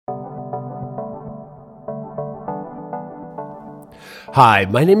Hi,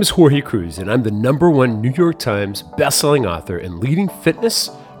 my name is Jorge Cruz, and I'm the #1 New York Times bestselling author and leading fitness,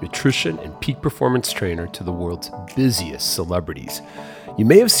 nutrition, and peak performance trainer to the world's busiest celebrities. You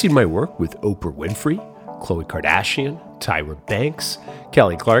may have seen my work with Oprah Winfrey, Khloe Kardashian, Tyra Banks,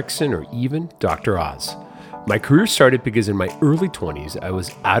 Kelly Clarkson, or even Dr. Oz. My career started because in my early 20s, I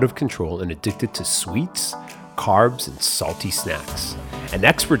was out of control and addicted to sweets, carbs, and salty snacks. And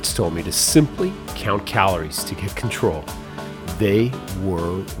experts told me to simply count calories to get control. They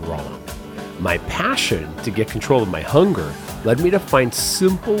were wrong. My passion to get control of my hunger led me to find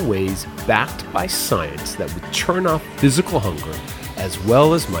simple ways backed by science that would turn off physical hunger as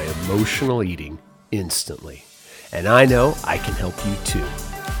well as my emotional eating instantly. And I know I can help you too.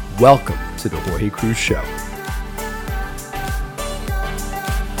 Welcome to the Jorge Cruz Show.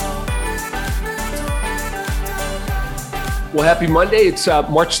 Well, happy Monday. It's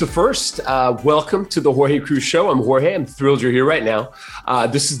March the 1st. Welcome to the Jorge Cruz Show. I'm Jorge. I'm thrilled you're here right now.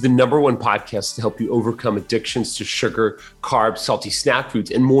 This is the #1 podcast to help you overcome addictions to sugar, carbs, salty snack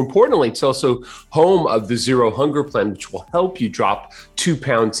foods. And more importantly, it's also home of the Zero Hunger Plan, which will help you drop 2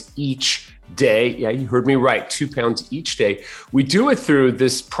 pounds each day. Yeah, you heard me right. 2 pounds each day. We do it through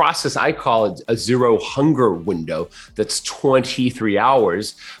this process. I call it a zero hunger window. That's 23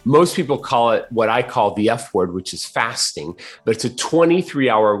 hours. Most people call it what I call the F word, which is fasting, but it's a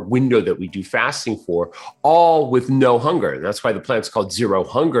 23-hour window that we do fasting for, all with no hunger. And that's why the plan's called Zero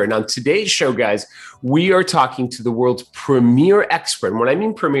Hunger. And on today's show, guys, we are talking to the world's premier expert. And when I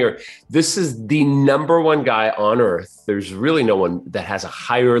mean premier, this is the #1 guy on earth. There's really no one that has a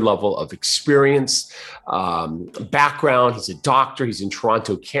higher level of experience, background. He's a doctor. He's in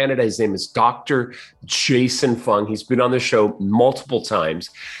Toronto, Canada. His name is Dr. Jason Fung. He's been on the show multiple times.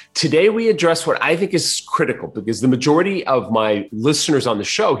 Today, we address what I think is critical because the majority of my listeners on the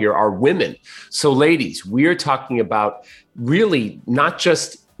show here are women. So ladies, we are talking about really not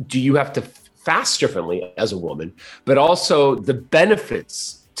just do you have to fast differently as a woman, but also the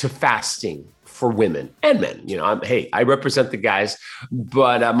benefits to fasting for women and men. You know, I represent the guys,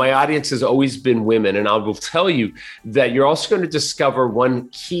 but my audience has always been women. And I will tell you that you're also going to discover one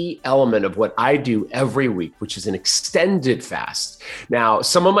key element of what I do every week, which is an extended fast. Now,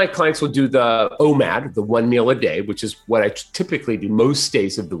 some of my clients will do the OMAD, the 1 meal a day, which is what I typically do most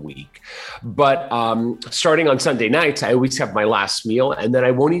days of the week. But starting on Sunday nights, I always have my last meal, and then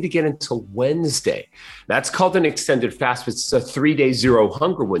I won't eat again until Wednesday. That's called an extended fast. It's a 3-day zero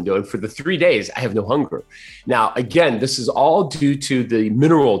hunger window. And for the 3 days, I have no hunger. Now, again, this is all due to the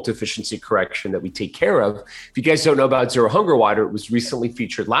mineral deficiency correction that we take care of. If you guys don't know about Zero Hunger Water, it was recently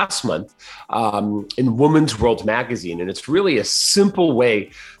featured last month in Women's World magazine. And it's really a simple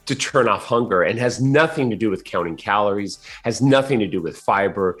way to turn off hunger and has nothing to do with counting calories, has nothing to do with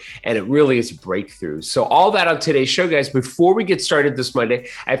fiber, and it really is a breakthrough. So all that on today's show, guys. Before we get started this Monday,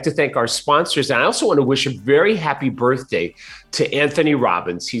 I have to thank our sponsors. And I also want to wish a very happy birthday to Anthony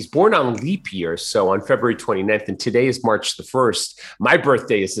Robbins. He's born on leap year, so on February 29th, and today is March the 1st. My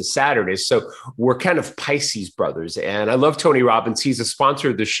birthday is this Saturday, so we're kind of Pisces brothers. And I love Tony Robbins. He's a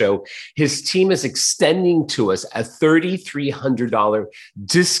sponsor of the show. His team is extending to us a $3,300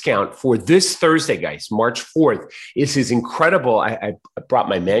 discount for this Thursday, guys. March 4th is his incredible, I brought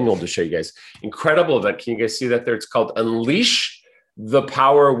my manual to show you guys, incredible event. Can you guys see that there? It's called Unleash the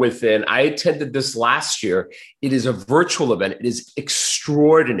Power Within. I attended this last year. It is a virtual event. It is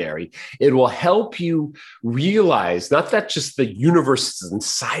extraordinary. It will help you realize not that just the universe is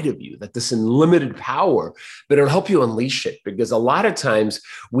inside of you, that this unlimited power, but it'll help you unleash it. Because a lot of times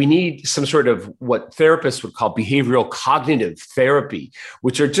we need some sort of what therapists would call behavioral cognitive therapy,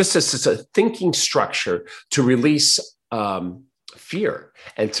 which are just a thinking structure to release fear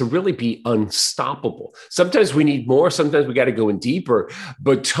and to really be unstoppable. Sometimes we need more. Sometimes we got to go in deeper.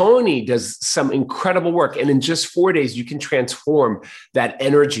 But Tony does some incredible work. And in just 4 days, you can transform that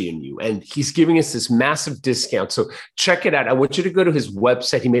energy in you. And he's giving us this massive discount. So check it out. I want you to go to his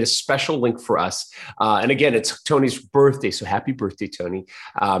website. He made a special link for us. And again, it's Tony's birthday. So happy birthday, Tony.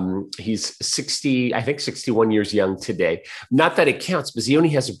 He's 61 years young today. Not that it counts, because he only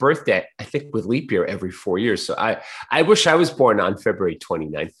has a birthday, I think, with leap year every 4 years. So I wish I was born on February 29th.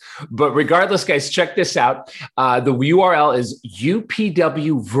 But regardless, guys, check this out. The URL is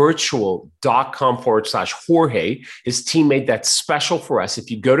upwvirtual.com/Jorge. His team made that special for us. If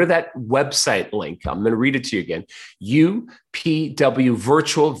you go to that website link, I'm going to read it to you again,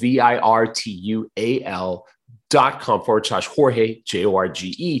 upwvirtual.com/Jorge,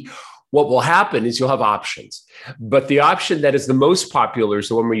 Jorge. What will happen is you'll have options. But the option that is the most popular is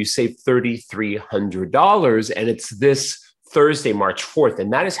the one where you save $3,300. And it's this Thursday, March 4th.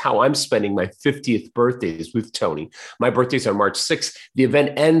 And that is how I'm spending my 50th birthdays with Tony. My birthday's on March 6th. The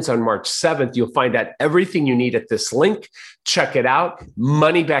event ends on March 7th. You'll find out everything you need at this link. Check it out.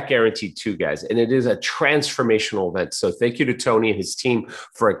 Money back guaranteed too, guys. And it is a transformational event. So thank you to Tony and his team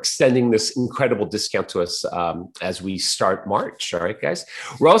for extending this incredible discount to us as we start March. All right, guys.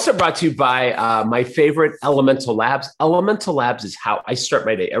 We're also brought to you by my favorite, Elemental Labs. Elemental Labs is how I start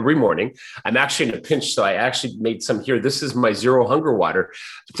my day every morning. I'm actually in a pinch, so I actually made some here. This is my Zero Hunger water,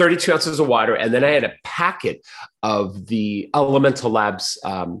 32 ounces of water. And then I had a packet of the Elemental Labs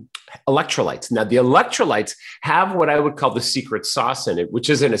electrolytes. Now, the electrolytes have what I would call the secret sauce in it, which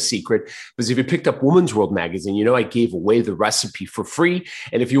isn't a secret, because if you picked up Women's World magazine, you know I gave away the recipe for free.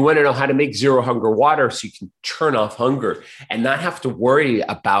 And if you want to know how to make Zero Hunger water so you can turn off hunger and not have to worry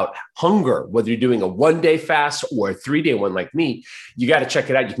about hunger, whether you're doing a 1-day fast or a 3-day one like me, you got to check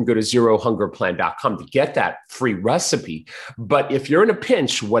it out. You can go to zerohungerplan.com to get that free recipe. But if you're in a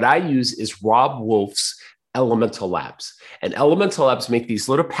pinch, what I use is Rob Wolf's Elemental Labs. And Elemental Labs make these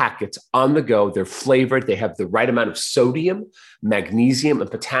little packets on the go. They're flavored. They have the right amount of sodium, magnesium,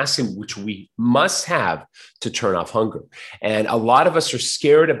 and potassium, which we must have to turn off hunger. And a lot of us are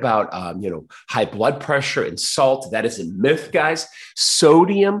scared about, high blood pressure and salt. That is a myth, guys.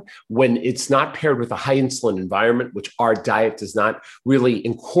 Sodium, when it's not paired with a high insulin environment, which our diet does not really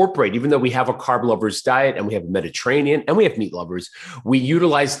incorporate, even though we have a carb lovers diet and we have a Mediterranean and we have meat lovers, we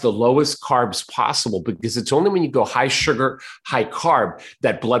utilize the lowest carbs possible because it's only when you go high sugar, high carb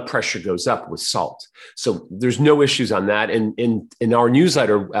that blood pressure goes up with salt. So there's no issues on that. And in our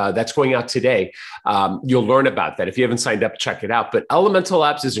newsletter that's going out today, you'll learn about that. If you haven't signed up, check it out. But Elemental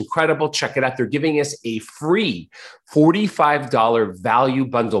Labs is incredible. Check it out. They're giving us a free $45 value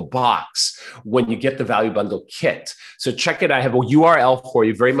bundle box when you get the value bundle kit. So check it out. I have a URL for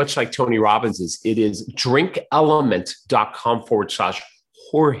you, very much like Tony Robbins's. It is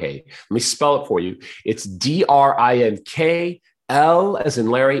drinkelement.com/Jorge. Let me spell it for you. It's DRINK, L as in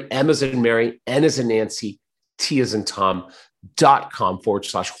Larry, M as in Mary, N as in Nancy, T as in Tom,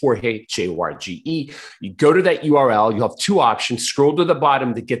 .com/Jorge, Jorge. You go to that URL, you have two options. Scroll to the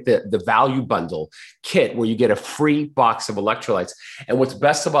bottom to get the value bundle kit where you get a free box of electrolytes. And what's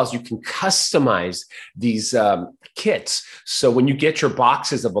best of all is you can customize these kits. So when you get your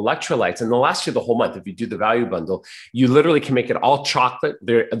boxes of electrolytes, and they'll last you the whole month if you do the value bundle, you literally can make it all chocolate.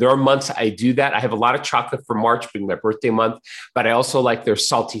 There are months I do that. I have a lot of chocolate for March being my birthday month, but I also like their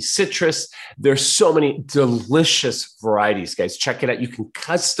salty citrus. There's so many delicious varieties, guys. Check it out. You can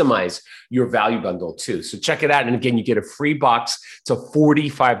customize your value bundle too. So check it out. And again, you get a free box. It's a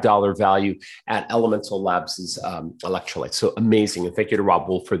 $45 value at Elemental Labs' electrolytes. So amazing. And thank you to Rob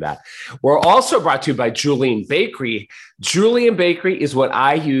Wolf for that. We're also brought to you by Julian Bakery. Julian Bakery is what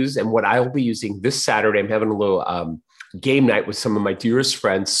I use and what I will be using this Saturday. I'm having a little game night with some of my dearest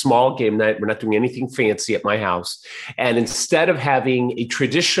friends, small game night. We're not doing anything fancy at my house. And instead of having a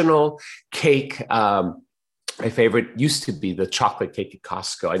traditional cake, my favorite used to be the chocolate cake at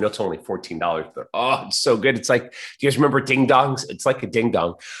Costco. I know it's only $14, but oh, it's so good. It's like, do you guys remember ding dongs? It's like a ding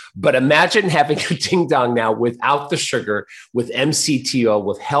dong. But imagine having a ding dong now without the sugar, with MCTO,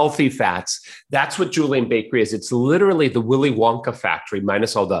 with healthy fats. That's what Julian Bakery is. It's literally the Willy Wonka factory,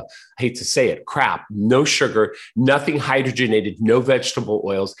 minus all the, I hate to say it, crap, no sugar, nothing hydrogenated, no vegetable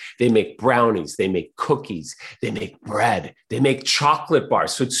oils. They make brownies, they make cookies, they make bread, they make chocolate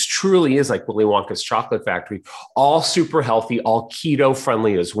bars. So it truly is like Willy Wonka's chocolate factory. All super healthy, all keto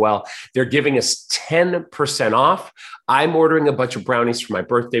friendly as well. They're giving us 10% off. I'm ordering a bunch of brownies for my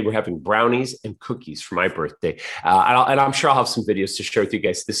birthday. We're having brownies and cookies for my birthday. And I'm sure I'll have some videos to share with you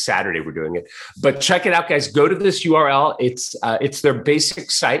guys this Saturday. We're doing it. But check it out, guys. Go to this URL. It's their basic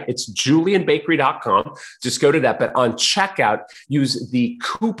site. It's julianbakery.com. Just go to that. But on checkout, use the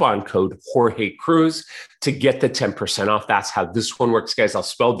coupon code Jorge Cruz to get the 10% off. That's how this one works, guys. I'll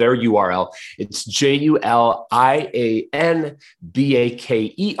spell their URL. It's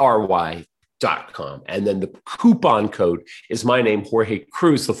JULIANBAKERY.com. And then the coupon code is my name, Jorge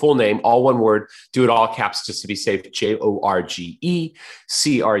Cruz, the full name, all one word. Do it all caps just to be safe. JORGECRUISE.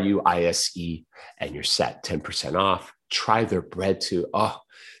 And you're set. 10% off. Try their bread too. Oh,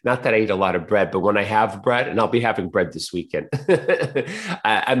 not that I eat a lot of bread, but when I have bread, and I'll be having bread this weekend.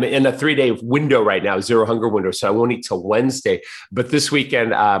 I'm in a 3-day window right now, zero hunger window, so I won't eat till Wednesday. But this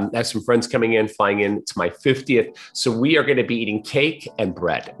weekend, I have some friends coming in, flying in. It's my 50th. So we are going to be eating cake and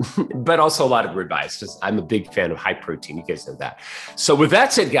bread, but also a lot of ribeyes, because I'm a big fan of high protein. You guys know that. So with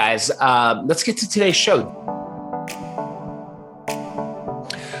that said, guys, let's get to today's show.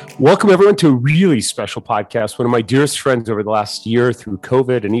 Welcome, everyone, to a really special podcast. One of my dearest friends over the last year through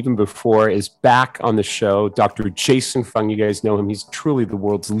COVID and even before is back on the show, Dr. Jason Fung. You guys know him. He's truly the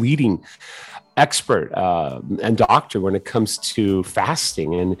world's leading expert and doctor when it comes to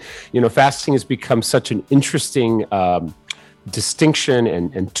fasting. And, fasting has become such an interesting distinction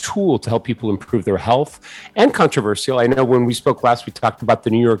and tool to help people improve their health, and controversial. I know when we spoke last, we talked about the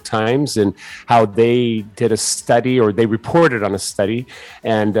New York Times and how they did a study, or they reported on a study.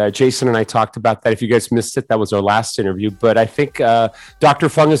 And Jason and I talked about that. If you guys missed it, that was our last interview. But I think Dr.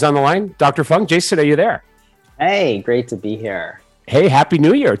 Fung is on the line. Dr. Fung, Jason, are you there? Hey, great to be here. Hey, Happy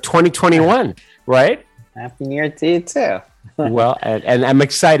New Year, 2021, right? Happy New Year to you too. Well, and I'm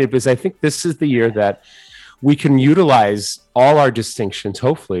excited because I think this is the year that we can utilize all our distinctions,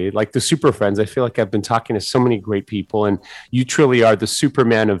 hopefully, like the Super Friends. I feel like I've been talking to so many great people, and you truly are the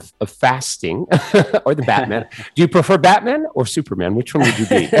Superman of fasting, or the Batman. Do you prefer Batman or Superman? Which one would you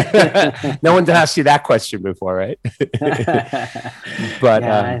be? No one's asked you that question before, right? But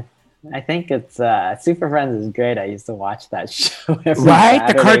yeah, I think it's Super Friends is great. I used to watch that show every right,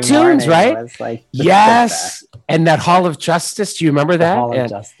 Saturday the cartoons, morning. right? It was like yes, and that Hall of Justice. Do you remember that? Hall of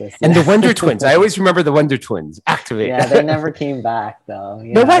Justice, and the Wonder Twins. I always remember the Wonder Twins. Activate. Yeah, they never came back though.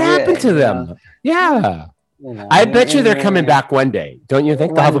 But what happened to them? Yeah. I bet you they're coming back one day. Don't you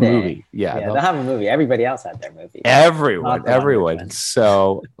think? They'll have a movie. Yeah, they'll have a movie. Everybody else had their movie. Everyone.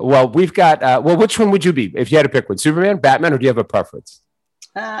 So, well, we've got, which one would you be if you had to pick one? Superman, Batman, or do you have a preference?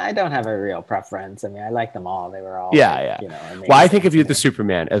 I don't have a real preference. I mean, I like them all. They were all, amazing. Well, I think of you the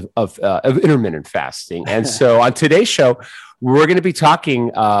Superman of intermittent fasting. And so on today's show, we're going to be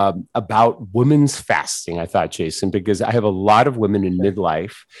talking about women's fasting, I thought, Jason, because I have a lot of women in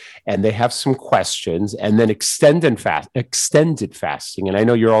midlife and they have some questions, and then extended fasting. And I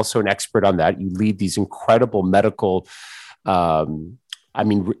know you're also an expert on that. You lead these incredible medical I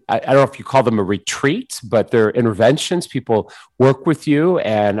don't know if you call them a retreat, but they're interventions. People work with you,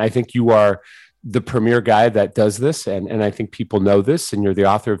 and I think you are the premier guy that does this, and I think people know this, and you're the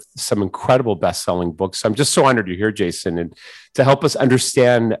author of some incredible best-selling books. So I'm just so honored you're here, Jason, and to help us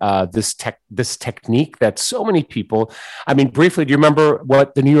understand this technique that so many people, briefly, do you remember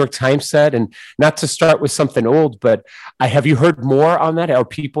what the New York Times said? And not to start with something old, but have you heard more on that? Are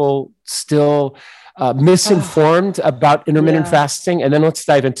people still misinformed about intermittent fasting? And then let's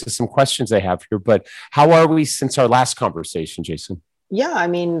dive into some questions I have here. But how are we since our last conversation, Jason? Yeah,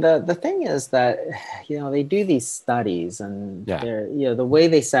 the thing is that, they do these studies, and they're, the way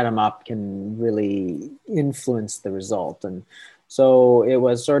they set them up can really influence the result. And so it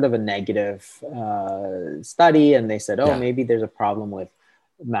was sort of a negative study, and they said, maybe there's a problem with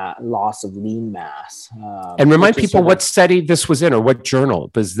loss of lean mass. And remind people what study this was in, or what journal,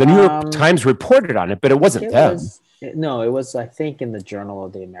 because the New York Times reported on it, but it wasn't them. It was, I think, in the Journal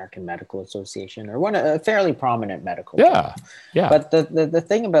of the American Medical Association, or a fairly prominent medical journal. Yeah. But the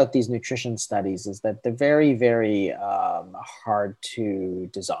thing about these nutrition studies is that they're very, very hard to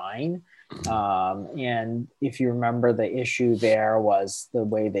design. And if you remember, the issue there was the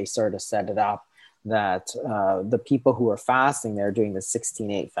way they sort of set it up, that the people who are fasting, they're doing the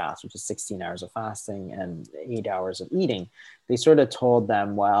 16-8 fast, which is 16 hours of fasting and 8 hours of eating. They sort of told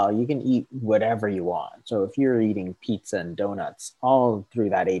them, well, you can eat whatever you want. So if you're eating pizza and donuts all through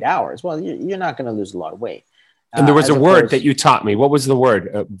that 8 hours, well, you're not going to lose a lot of weight. And there was a word that you taught me. What was the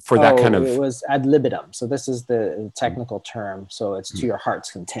word for that kind of? It was ad libitum. So this is the technical term. So it's to your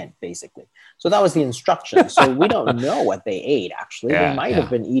heart's content, basically. So that was the instruction. So we don't know what they ate, actually. They might have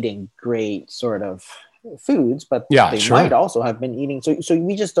been eating great sort of foods, but they might also have been eating. So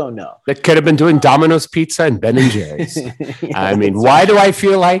we just don't know. That could have been doing Domino's Pizza and Ben and Jerry's. Why do I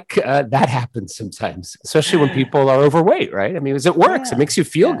feel like that happens sometimes, especially when people are overweight, right? Because it works. It makes you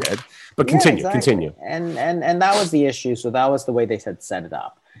feel good. But continue. And that was the issue. So that was the way they had set it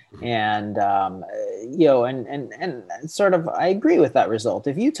up. And, and sort of, I agree with that result.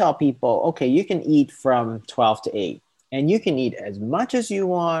 If you tell people, okay, you can eat from 12 to 8, and you can eat as much as you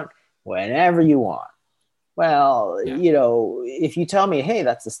want, whenever you want. Well, if you tell me, hey,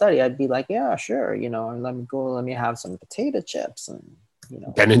 that's the study, I'd be like, yeah, sure. And let me have some potato chips and,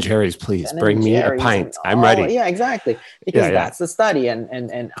 Ben and Jerry's, please bring me a pint. I'm ready. Yeah, exactly. Because that's the study. And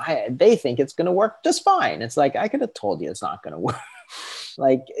they think it's going to work just fine. It's like, I could have told you it's not going to work.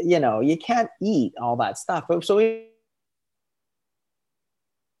 You can't eat all that stuff. So we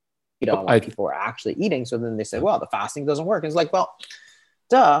don't want people are actually eating. So then they say, well, the fasting doesn't work. And it's like, well,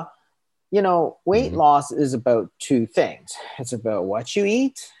 duh. Weight loss is about two things. It's about what you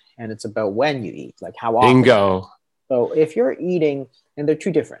eat, and it's about when you eat, like how often. Bingo. So if you're eating, and they're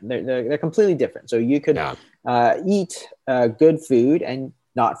two different, they're completely different. So you could eat good food, and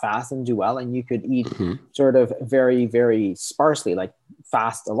not fast and do well, and you could eat Mm-hmm. sort of very, very sparsely, like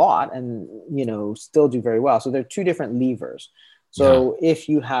fast a lot and, still do very well. So they're two different levers. Yeah. So if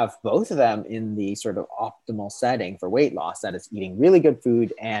you have both of them in the sort of optimal setting for weight loss, that is eating really good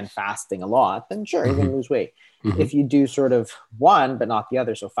food and fasting a lot, then sure, you're going to lose weight. Mm-hmm. If you do sort of one, but not the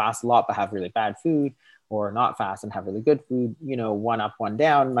other, so fast a lot, but have really bad food, or not fast and have really good food, one up, one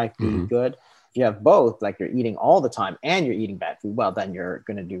down might be good. If you have both, like you're eating all the time and you're eating bad food, well, then you're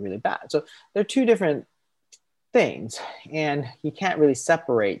going to do really bad. So they're two different things, and you can't really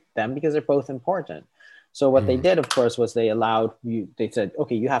separate them because they're both important. So what they did, of course, was they said,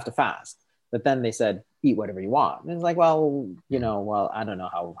 okay, you have to fast. But then they said, eat whatever you want. And it's like, well, I don't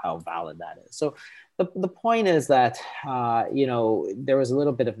know how valid that is. So the point is that, there was a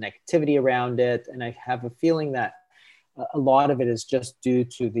little bit of negativity around it. And I have a feeling that a lot of it is just due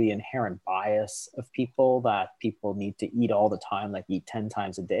to the inherent bias of people, that people need to eat all the time, like eat 10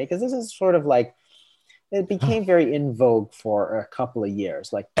 times a day. Because this is sort of like, it became very in vogue for a couple of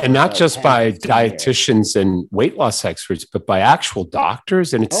years, and not just 10, by 15 dietitians and weight loss experts, but by actual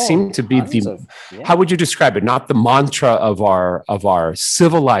doctors. And it seemed to be how would you describe it? Not the mantra of our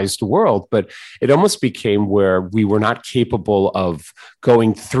civilized world, but it almost became where we were not capable of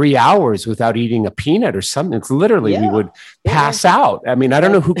going 3 hours without eating a peanut or something. It's literally, we would pass out. I mean, I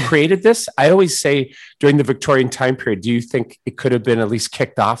don't know who created this. I always say during the Victorian time period, do you think it could have been at least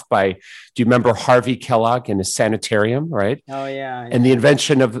kicked off by, do you remember Harvey Kellogg and his sanitarium, right? Oh, yeah. And the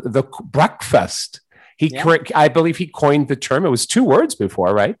invention of the breakfast. I believe he coined the term. It was 2 words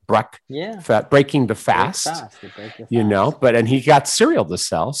before, right? Breaking the fast, and he got cereal to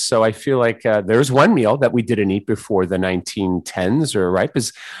sell. So I feel like there's one meal that we didn't eat before the 1910s,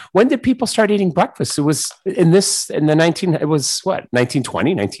 because when did people start eating breakfast? It was it was what,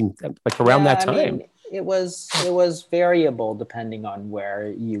 1920, around that time. I mean, it was variable depending on where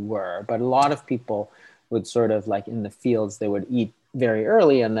you were, but a lot of people would sort of, like in the fields, they would eat very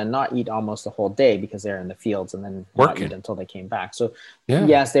early and then not eat almost the whole day because they're in the fields, and then not eat until they came back. So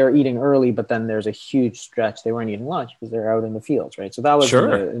yes, they were eating early, but then there's a huge stretch they weren't eating lunch because they're out in the fields, right? So that was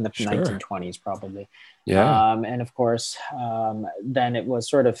in the 1920s probably. And of course, then it was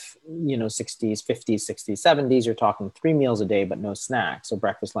sort of, 60s, 50s, 60s, 70s, you're talking 3 meals a day, but no snacks. So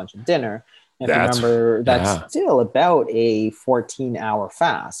breakfast, lunch, and dinner. If you remember, that's still about a 14-hour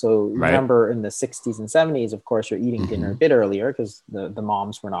fast. So remember, in the 60s and 70s, of course, you're eating dinner a bit earlier because the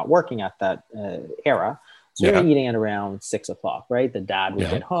moms were not working at that era. So you're eating at around 6 o'clock, right? The dad would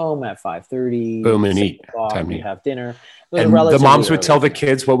get home at 5:30. Boom, and eat. You'd have dinner. And the moms would tell the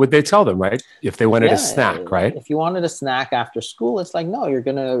kids, what would they tell them, right? If they wanted a snack, right? If you wanted a snack after school, it's like, no, you're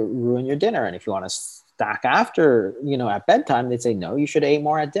going to ruin your dinner. And if you want to snack after, at bedtime, they'd say, no, you should eat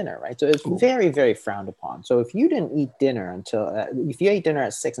more at dinner, right? So it's very, very frowned upon. So if you didn't eat dinner if you ate dinner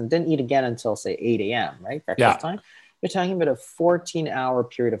at 6 and didn't eat again until, say, 8 a.m., right? Breakfast time, you're talking about a 14-hour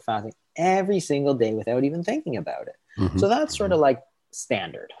period of fasting every single day without even thinking about it. So that's sort of like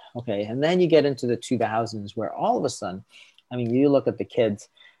standard. Okay. And then you get into the 2000s where all of a sudden, I mean, you look at the kids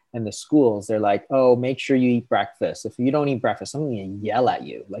in the schools, they're like, oh, make sure you eat breakfast. If you don't eat breakfast, I'm going to yell at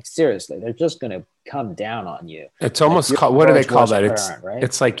you. Like, seriously, they're just going to come down on you. It's almost called, what do they call that?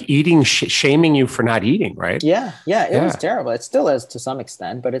 It's like eating, shaming you for not eating, right? Yeah. It was terrible. It still is to some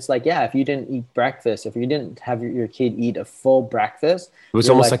extent, but it's like, if you didn't eat breakfast, if you didn't have your kid eat a full breakfast, it was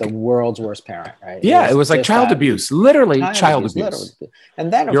almost like the world's worst parent, right? Yeah, it was like child abuse, literally child abuse.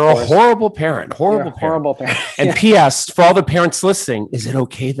 And then, you're a horrible parent, horrible parent. And P.S. for all the parents listening, is it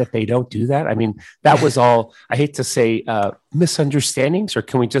okay that they don't do that? I mean, that was all, I hate to say misunderstandings, or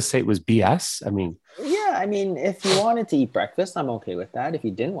can we just say it was BS? I mean, if you wanted to eat breakfast, I'm okay with that. If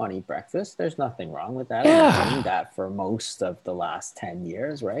you didn't want to eat breakfast, there's nothing wrong with that. I've been doing that for most of the last 10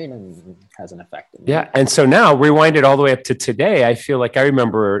 years, right? And it hasn't affected me. Yeah. And so now, rewind it all the way up to today, I feel like I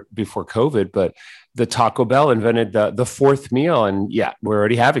remember before COVID, but the Taco Bell invented the fourth meal, and we're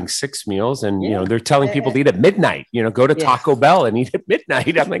already having 6 meals, and they're telling people to eat at midnight. Go to Taco Bell and eat at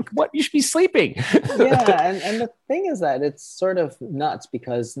midnight. I'm like, what? You should be sleeping. And the thing is that it's sort of nuts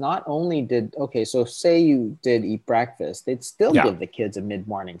because not only so say you did eat breakfast, they'd still give the kids a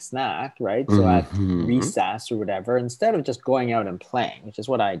mid-morning snack, right? So at recess or whatever, instead of just going out and playing, which is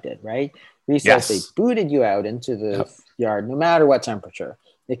what I did, right? Recess, they booted you out into the yard, no matter what temperature.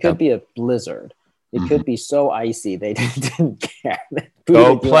 It could be a blizzard. It could be so icy they didn't care.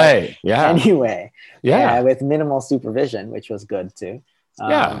 Go play. Anyway. With minimal supervision, which was good too.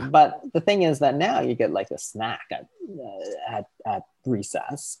 But the thing is that now you get like a snack at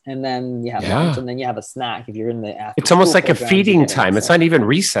recess, and then you have lunch, and then you have a snack if you're in the after. It's almost like a feeding time. It's not even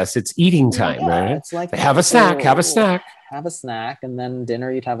recess; it's eating time, right? It's like have a snack. Have a snack. have a snack, and then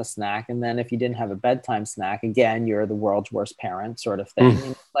dinner, you'd have a snack. And then if you didn't have a bedtime snack, again, you're the world's worst parent sort of thing.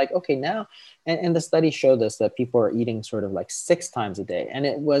 And like, okay, now, and the study showed this, that people are eating sort of like 6 times a day. And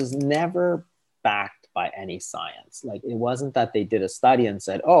it was never backed by any science. Like, it wasn't that they did a study and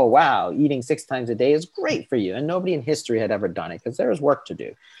said, oh, wow, eating 6 times a day is great for you. And nobody in history had ever done it, because there was work to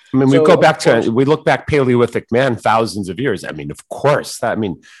do. I mean, we look back Paleolithic man, thousands of years. I mean, of course,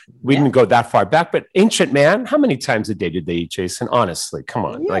 we didn't go that far back, but ancient man, how many times a day did they eat, Jason? Honestly, come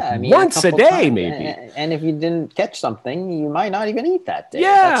on. Once a day, times, maybe. And if you didn't catch something, you might not even eat that day.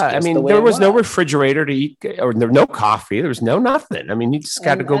 Yeah. There was no refrigerator to eat, or there was no coffee. There was no nothing. I mean, you just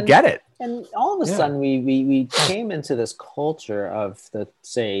got to go get it. And all of a sudden, we came into this culture of the,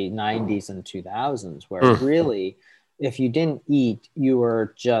 say, 90s and 2000s, where really, if you didn't eat, you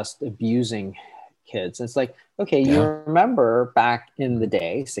were just abusing kids. It's like, okay, you remember back in the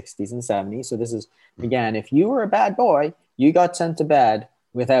day, 60s and 70s. So this is, again, if you were a bad boy, you got sent to bed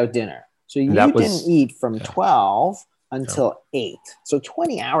without dinner. So you didn't eat from 12 until 8. So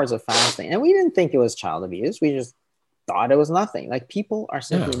 20 hours of fasting. And we didn't think it was child abuse. We just thought it was nothing. Like, people are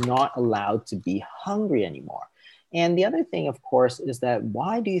simply not allowed to be hungry anymore. And the other thing, of course, is that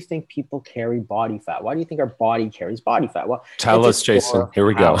why do you think people carry body fat? Why do you think our body carries body fat? Well, tell us, Jason. Here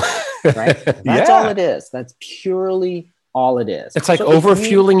we go. Right? That's all it is. That's purely all it is. It's like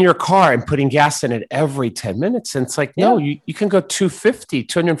overfueling your car and putting gas in it every 10 minutes. And it's like, no, you can go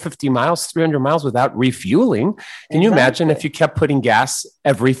 250 miles, 300 miles without refueling. Can you imagine if you kept putting gas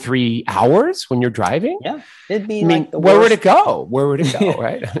every 3 hours when you're driving? Yeah. It'd be where would it go? Where would it go?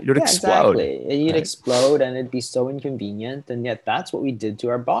 Right? It would explode. Exactly. You'd explode, and it'd be so inconvenient. And yet that's what we did to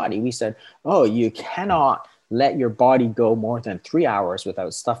our body. We said, oh, you cannot let your body go more than 3 hours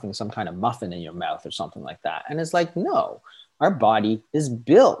without stuffing some kind of muffin in your mouth or something like that. And it's like, no, our body is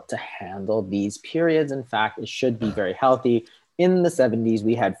built to handle these periods. In fact, it should be very healthy. In the 70s,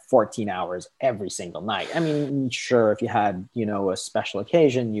 we had 14 hours every single night. I mean, sure, if you had, a special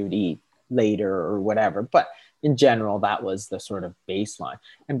occasion, you'd eat later or whatever. But in general, that was the sort of baseline.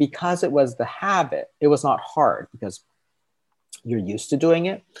 And because it was the habit, it was not hard, because you're used to doing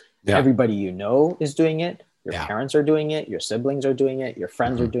it. Yeah. Everybody is doing it. Your parents are doing it. Your siblings are doing it. Your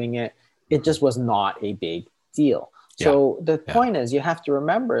friends are doing it. It just was not a big deal. So the point is, you have to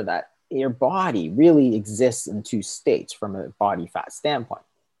remember that your body really exists in 2 states from a body fat standpoint.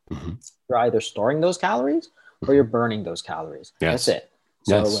 You're either storing those calories or you're burning those calories. That's it.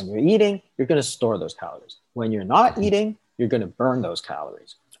 So when you're eating, you're going to store those calories. When you're not eating, you're going to burn those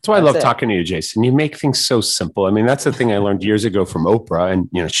calories. That's why I love talking to you, Jason. You make things so simple. I mean, that's the thing I learned years ago from Oprah,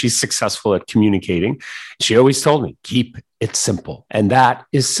 and she's successful at communicating. She always told me, keep it simple, and that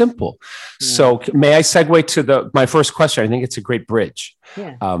is simple. Yeah. So, may I segue to my first question? I think it's a great bridge.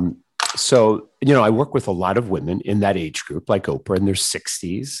 Yeah. So, I work with a lot of women in that age group, like Oprah, in their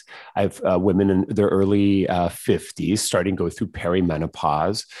 60s. I have women in their early 50s starting to go through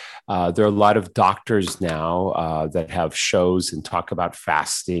perimenopause. There are a lot of doctors now that have shows and talk about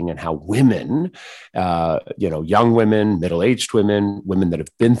fasting, and how women, young women, middle-aged women, women that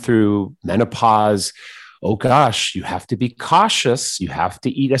have been through menopause, oh gosh, you have to be cautious. You have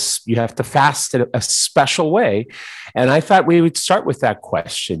to fast in a special way. And I thought we would start with that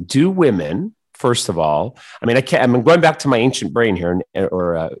question. Do women, first of all, I'm going back to my ancient brain here,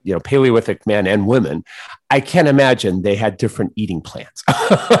 or Paleolithic men and women. I can't imagine they had different eating plans.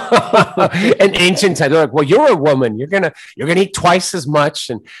 In ancient times, they're like, well, you're a woman. You're gonna eat twice as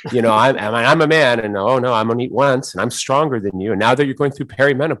much. And, I'm a man, and oh no, I'm gonna eat once, and I'm stronger than you. And now that you're going through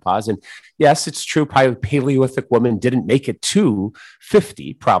perimenopause, and yes, it's true, probably Paleolithic women didn't make it to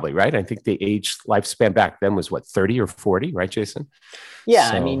 50, probably, right? I think the age lifespan back then was 30 or 40, right, Jason?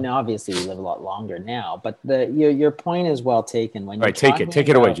 Yeah, so, obviously we live a lot longer now, but your point is well taken. When you're take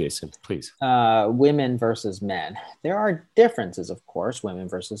it away, Jason, please. Women versus men. There are differences, of course, women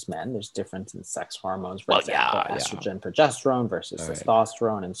versus men. There's difference in sex hormones, for example, estrogen, progesterone versus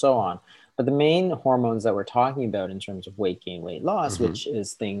testosterone, and so on. But the main hormones that we're talking about in terms of weight gain, weight loss, which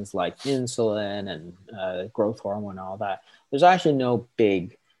is things like insulin and growth hormone and all that, there's actually no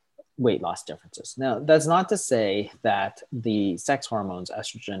big weight loss differences. Now, that's not to say that the sex hormones,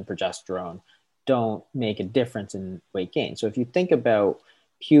 estrogen, progesterone, don't make a difference in weight gain. So if you think about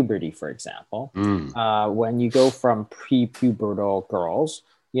puberty, for example, when you go from pre-pubertal girls,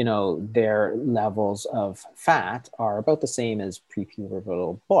 their levels of fat are about the same as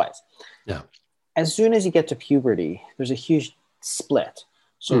pre-pubertal boys. Yeah. As soon as you get to puberty, there's a huge split.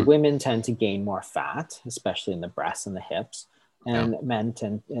 So women tend to gain more fat, especially in the breasts and the hips. and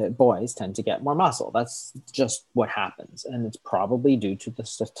boys tend to get more muscle. That's just what happens. And it's probably due to the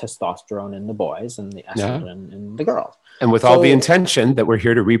testosterone in the boys and the estrogen in the girls. And with all the intention that we're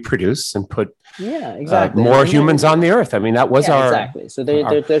here to reproduce and put more humans on the earth. I mean, that was exactly. So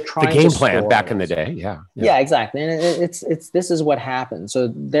they're trying the game plan back in the day. Yeah, exactly. And this is what happens.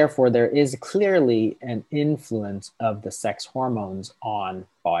 So therefore, there is clearly an influence of the sex hormones on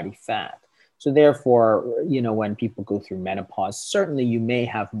body fat. So therefore, when people go through menopause, certainly you may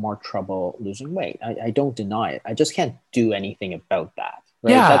have more trouble losing weight. I don't deny it. I just can't do anything about that.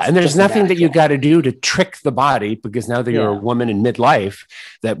 Right? Yeah. And there's nothing that you got to do to trick the body, because now that you're a woman in midlife,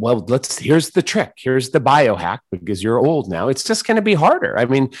 here's the trick. Here's the biohack, because you're old now. It's just going to be harder. I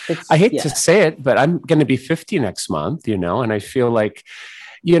mean, I hate to say it, but I'm going to be 50 next month, and I feel like,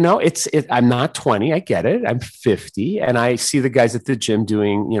 I'm not 20. I get it. I'm 50. And I see the guys at the gym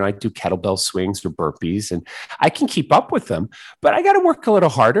doing, I do kettlebell swings or burpees, and I can keep up with them, but I got to work a little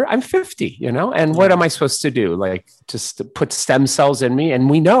harder. I'm 50, and what am I supposed to do? Like, just to put stem cells in me. And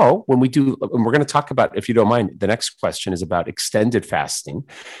we know when we do, and we're going to talk about, if you don't mind, the next question is about extended fasting,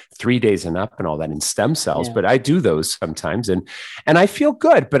 3 days and up and all that in stem cells. But I do those sometimes and I feel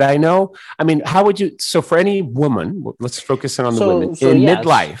good, but I know, how would you, so for any woman, let's focus in on the women in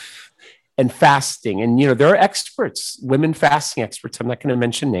midlife and fasting. And, there are experts, women fasting experts. I'm not going to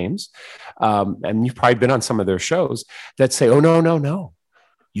mention names. And you've probably been on some of their shows that say, oh, no.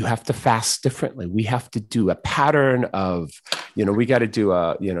 You have to fast differently. We have to do a pattern of, we got to do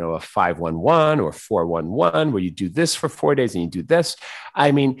a 5-1-1 or 4-1-1 where you do this for 4 days and you do this.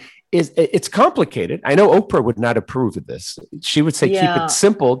 It's complicated. I know Oprah would not approve of this. She would say, keep it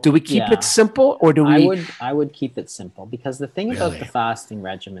simple. Do we keep it simple, or do we? I would keep it simple, because the thing about the fasting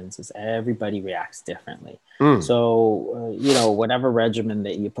regimens is everybody reacts differently. So, whatever regimen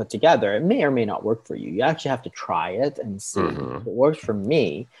that you put together, it may or may not work for you. You actually have to try it and see. If it works for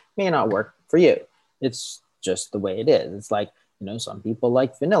me, it may not work for you. It's just the way it is. It's like, some people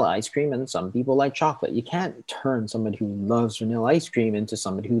like vanilla ice cream and some people like chocolate. You can't turn somebody who loves vanilla ice cream into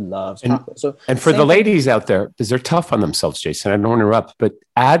somebody who loves chocolate. And for the ladies out there, because they're tough on themselves, Jason, I don't want to interrupt, but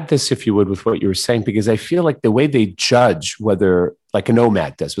add this, if you would, with what you were saying, because I feel like the way they judge whether, like an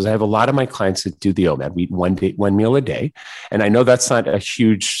OMAD does, because I have a lot of my clients that do the OMAD. We eat one meal a day. And I know that's not a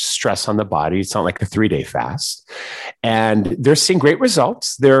huge stress on the body. It's not like a 3-day fast. And they're seeing great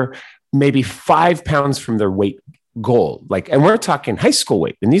results. They're maybe 5 pounds from their weight goal, and we're talking high school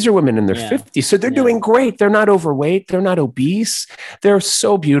weight, and these are women in their 50s, so they're doing great. They're not overweight, they're not obese, they're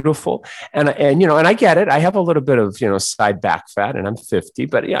so beautiful. And I get it. I have a little bit of side back fat, and I'm 50,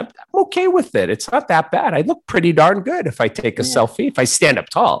 but I'm okay with it. It's not that bad. I look pretty darn good if I take a selfie, if I stand up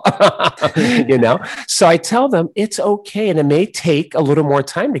tall. So I tell them it's okay, and it may take a little more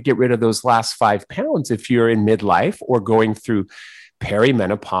time to get rid of those last 5 pounds if you're in midlife or going through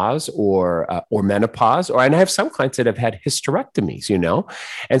perimenopause or menopause, and I have some clients that have had hysterectomies,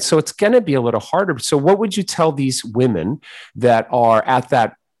 and so it's going to be a little harder. So what would you tell these women that are at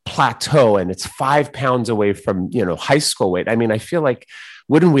that plateau and it's 5 pounds away from, high school weight? I feel like,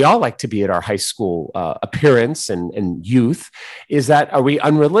 wouldn't we all like to be at our high school appearance and youth? Are we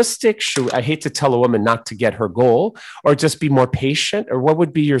unrealistic? I hate to tell a woman not to get her goal, or just be more patient, or what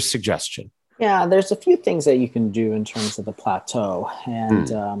would be your suggestion? Yeah, there's a few things that you can do in terms of the plateau. And,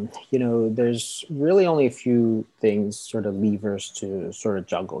 there's really only a few things, sort of levers to sort of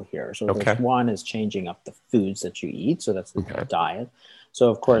juggle here. So there's one is changing up the foods that you eat. So that's the diet. So,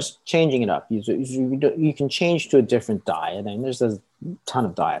 of course, changing it up, you can change to a different diet. And there's a ton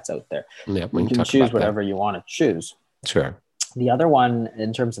of diets out there. Yeah, you can choose whatever you want to choose. Sure. The other one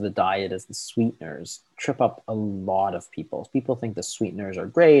in terms of the diet is the sweeteners trip up a lot of people. People think the sweeteners are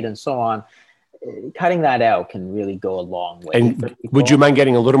great and so on. Cutting that out can really go a long way. And would you mind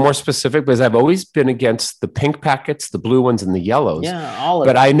getting a little more specific? Because I've always been against the pink packets, the blue ones, and the yellows. Yeah, all of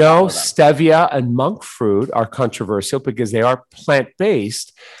them. But I know stevia and monk fruit are controversial because they are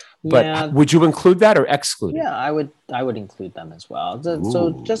plant-based. But would you include that or exclude it? Yeah, I would include them as well.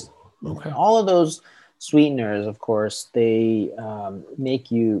 So just all of those sweeteners, of course, they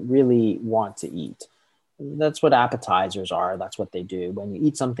make you really want to eat. That's what appetizers are. That's what they do. When you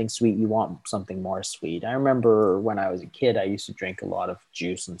eat something sweet, you want something more sweet. I remember when I was a kid, I used to drink a lot of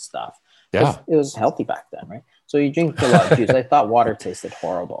juice and stuff. Yeah. It was healthy back then, right? So you drink a lot of juice. I thought water tasted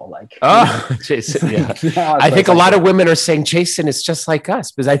horrible. Jason, yeah. I think a lot of women are saying, Jason, it's just like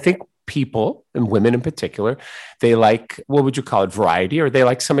us, because I think people, and women in particular, they like, what would you call it, variety, or they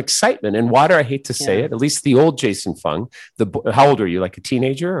like some excitement. And water, I hate to say it, at least the old Jason Fung, how old are you, like a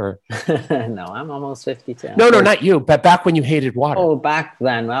teenager or? No, I'm almost 52. No, not you, but back when you hated water. Oh, back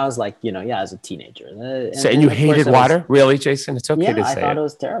then I was like, as a teenager. And you hated water? Really, Jason? It's okay to say I thought it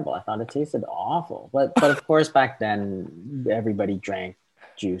was terrible. I thought it tasted awful. But of course, back then, everybody drank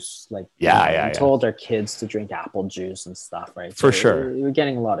juice, like told their kids to drink apple juice and stuff, right? For sure, you're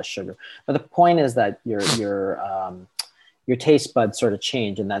getting a lot of sugar. But the point is that your taste buds sort of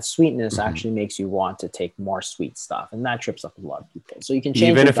change, and that sweetness actually makes you want to take more sweet stuff, and that trips up a lot of people. So you can change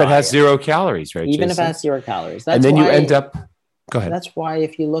even if it has 0 calories, right? Even Jason? if it has 0 calories, and then you end up. Go ahead. That's why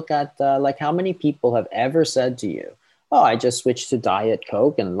if you look at like how many people have ever said to you, "Oh, I just switched to Diet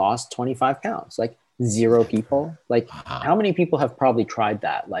Coke and lost 25 pounds," like 0 people. Like how many people have probably tried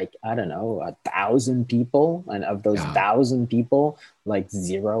that? Like, I don't know, 1,000 people, and of those 1,000 people, like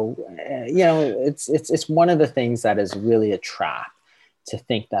 0. It's one of the things that is really a trap, to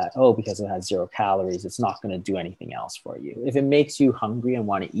think that, because it has 0 calories, it's not going to do anything else for you. If it makes you hungry and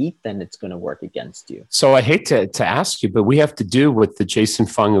want to eat, then it's going to work against you. So I hate to ask you, but we have to do what the Jason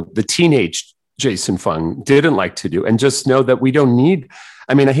Fung, the teenage Jason Fung, didn't like to do, and just know that we don't need.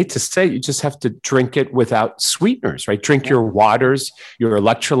 I mean, I hate to say it, you just have to drink it without sweeteners, right? Drink your waters, your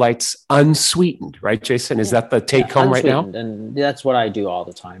electrolytes unsweetened, right, Jason? Is that the take home right now? And that's what I do all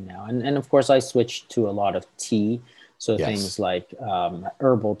the time now. And of course, I switched to a lot of tea. So things like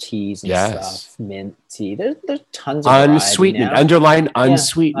herbal teas and stuff, mint tea. There's tons of unsweetened, underline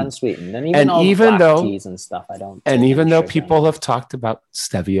unsweetened, unsweetened, and even though teas and stuff, I don't. And even though people have talked about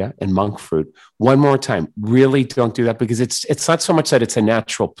stevia and monk fruit, one more time, really don't do that, because it's not so much that it's a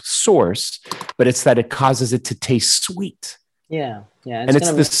natural source, but it's that it causes it to taste sweet. Yeah. And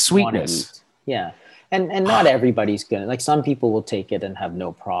it's the sweetness. Yeah. And not everybody's going to, like, some people will take it and have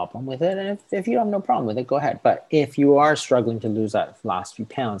no problem with it. And if you have no problem with it, go ahead. But if you are struggling to lose that last few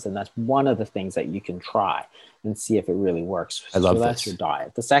pounds, then that's one of the things that you can try and see if it really works. So that's your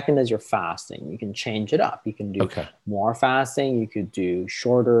diet. The second is your fasting. You can change it up. You can do more fasting. You could do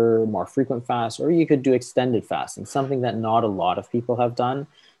shorter, more frequent fasts, or you could do extended fasting, something that not a lot of people have done.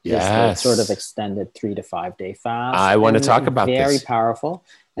 Yes. Sort of extended 3 to 5 day fast. I want to talk about this. Very powerful.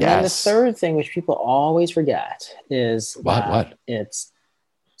 And then the third thing, which people always forget, is that it's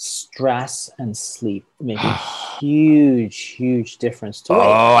stress and sleep make a huge difference to weight.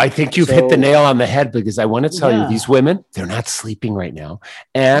 I think you've hit the nail on the head, because I want to tell you, these women, they're not sleeping right now.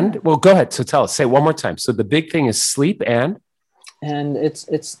 And well, go ahead. So tell us, say it one more time. So the big thing is sleep and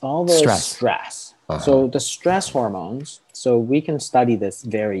it's all the stress. So the stress hormones, so we can study this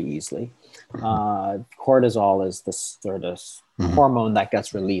very easily. Cortisol is the sort of hormone that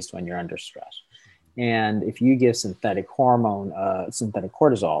gets released when you're under stress. And if you give synthetic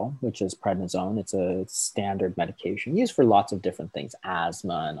cortisol, which is prednisone, it's a standard medication used for lots of different things,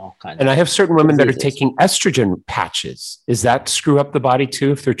 asthma and all kinds of. And I have certain women that are taking estrogen patches. Is that screw up the body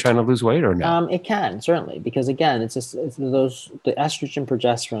too if they're trying to lose weight or not? It can, certainly, because again, the estrogen,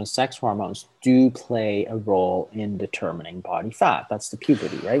 progesterone, sex hormones do play a role in determining body fat. That's the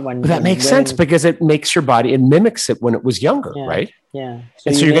puberty, right? That makes sense, because it makes your body, it mimics it when it was younger, right? Yeah.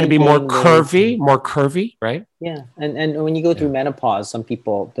 So you're going to be more curvy, right? Yeah. And when you go through menopause, some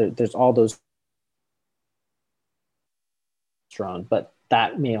people, there's all those, but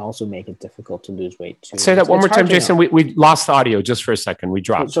that may also make it difficult to lose weight too. Say that one more time, Jason. We lost the audio just for a second. We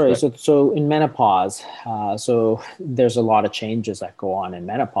dropped. So in menopause, so there's a lot of changes that go on in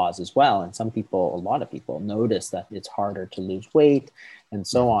menopause as well. And a lot of people notice that it's harder to lose weight and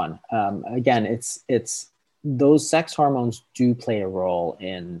so on. Again, it's those sex hormones do play a role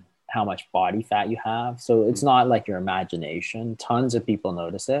in how much body fat you have. So it's not like your imagination. Tons of people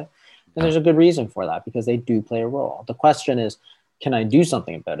notice it. And there's a good reason for that, because they do play a role. The question is, can I do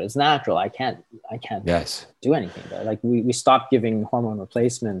something about it? It's natural. I can't do anything about it. Like we stopped giving hormone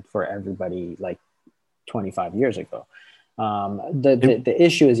replacement for everybody like 25 years ago. The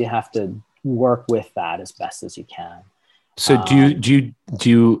issue is you have to work with that as best as you can. So do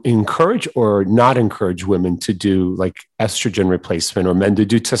you encourage or not encourage women to do like estrogen replacement, or men to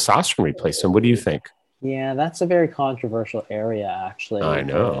do testosterone replacement? What do you think? Yeah, that's a very controversial area, actually. I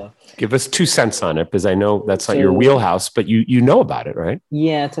know. Give us 2 cents on it, because I know that's not your wheelhouse, but you know about it, right?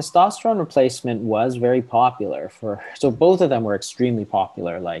 Yeah, testosterone replacement was very popular so both of them were extremely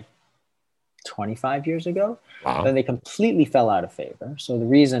popular like 25 years ago. Wow. Then they completely fell out of favor. So the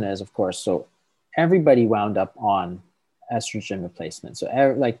reason is, of course, so everybody wound up on estrogen replacement.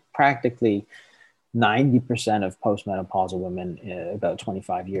 So like practically 90% of postmenopausal women about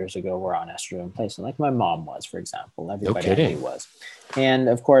 25 years ago were on estrogen replacement, like my mom was, for example. Everybody I knew was. And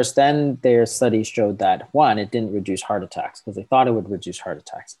of course, then their studies showed that, one, it didn't reduce heart attacks because they thought it would reduce heart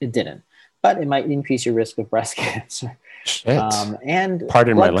attacks. It didn't, but it might increase your risk of breast cancer. And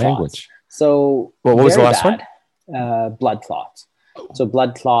pardon my language. So what was the last one? Blood clots. So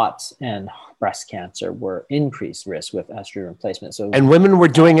blood clots and breast cancer were increased risk with estrogen replacement. So, and women were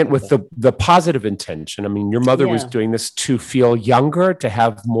doing it with the positive intention. I mean, your mother was doing this to feel younger, to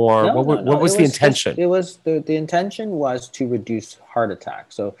have more. What was the intention? The intention was to reduce heart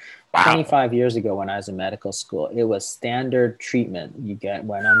attacks. So 25 years ago, when I was in medical school, it was standard treatment. You get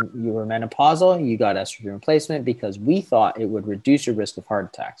when you were menopausal, you got estrogen replacement because we thought it would reduce your risk of heart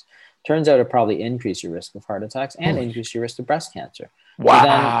attacks. Turns out it probably increased your risk of heart attacks and increase your risk of breast cancer.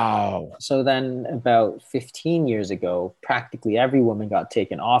 Wow. So then about 15 years ago, practically every woman got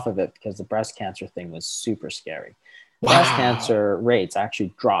taken off of it because the breast cancer thing was super scary. Wow. Breast cancer rates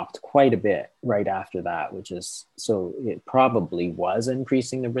actually dropped quite a bit right after that, so it probably was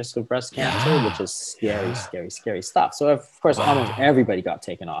increasing the risk of breast cancer, which is scary stuff. So of course, almost everybody got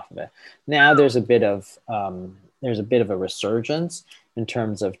taken off of it. Now there's a bit of a resurgence in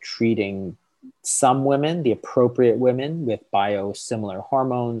terms of treating some women, the appropriate women, with biosimilar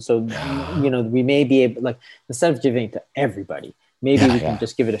hormones. So, we may be able, like, instead of giving it to everybody, maybe we can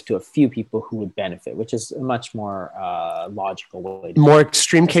just give it to a few people who would benefit, which is a much more logical way. More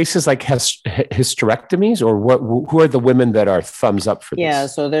extreme cases like hysterectomies, or what? Who are the women that are thumbs up for this? Yeah,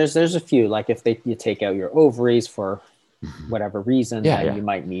 so there's a few. Like if you take out your ovaries for whatever reason, then you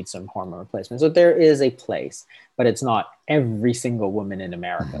might need some hormone replacement. So there is a place, but it's not every single woman in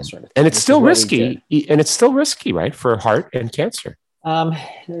America sort of thing. And it's still risky. And it's still risky, right? For heart and cancer.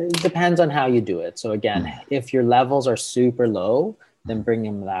 It depends on how you do it. So again, if your levels are super low, then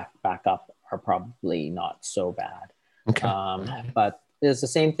bringing them back up are probably not so bad. Okay. But it's the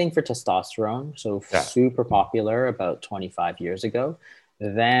same thing for testosterone. So super popular about 25 years ago.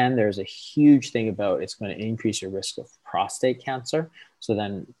 Then there's a huge thing about it's going to increase your risk of prostate cancer. So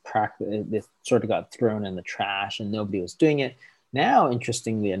then it sort of got thrown in the trash and nobody was doing it. Now,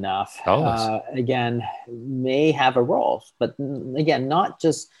 interestingly enough, again, may have a role, but again, not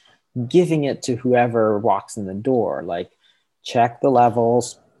just giving it to whoever walks in the door. Like, check the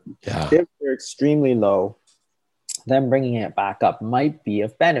levels. If they're extremely low, then bringing it back up might be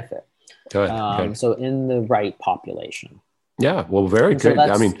of benefit. Good. So in the right population. Yeah, well, very good.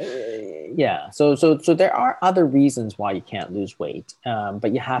 I mean, so there are other reasons why you can't lose weight,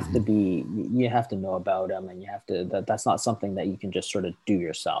 but you have to know about them, and that's not something that you can just sort of do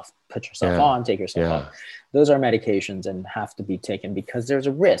yourself, put yourself on, take yourself off. Those are medications and have to be taken because there's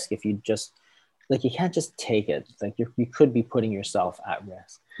a risk if you just, like, you can't just take it. Like you could be putting yourself at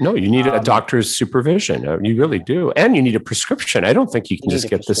risk. No, you need a doctor's supervision. You really do. And you need a prescription. I don't think you can just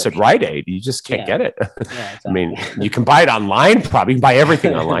get this at Rite Aid. You just can't get it. Exactly. I mean, you can buy it online, probably buy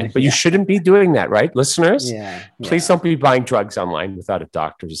everything online, but you shouldn't be doing that, right? Listeners, please don't be buying drugs online without a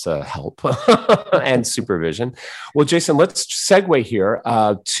doctor's help and supervision. Well, Jason, let's segue here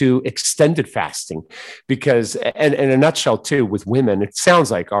to extended fasting, because in a nutshell too, with women, it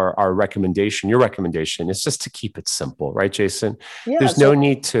sounds like your recommendation is just to keep it simple, right, Jason? There's no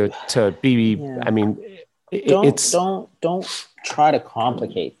need to be, I mean, don't try to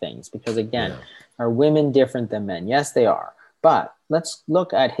complicate things, because again, are women different than men? Yes, they are. But let's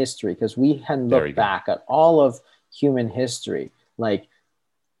look at history, because we can look back at all of human history.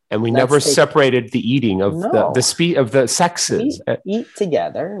 And we never separated the eating of the sexes. We eat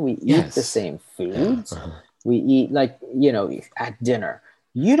together. We eat the same foods. We eat, at dinner.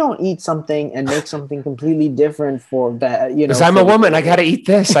 You don't eat something and make something completely different for that, Because I'm a woman, I got to eat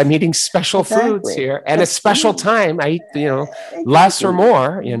this. I'm eating special foods here, and a special time. I eat, less or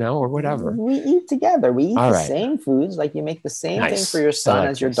more, or whatever. We eat together. We eat the same foods. Like, you make the same thing for your son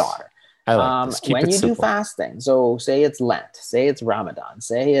as your daughter. I like this. Keep when it you simple. do fasting, so say it's Lent, say it's Ramadan,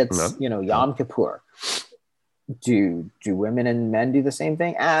 say it's Yom Kippur. Do women and men do the same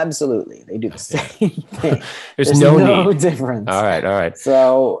thing? Absolutely, they do the same thing. There's no difference. All right.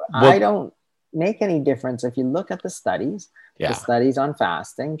 So I don't make any difference. If you look at the studies, the studies on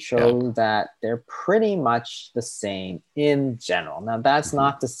fasting show that they're pretty much the same in general. Now, that's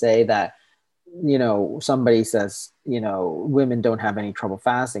not to say that somebody says women don't have any trouble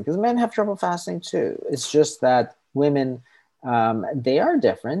fasting, because men have trouble fasting too. It's just that women, they are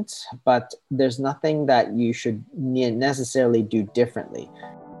different, but there's nothing that you should necessarily do differently.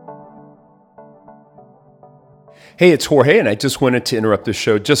 Hey, it's Jorge, and I just wanted to interrupt the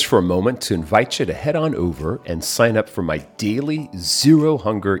show just for a moment to invite you to head on over and sign up for my daily Zero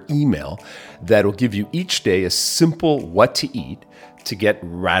Hunger email that'll give you each day a simple what to eat to get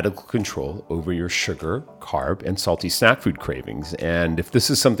radical control over your sugar, carb, and salty snack food cravings. And if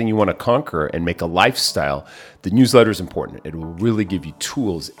this is something you want to conquer and make a lifestyle, the newsletter is important. It will really give you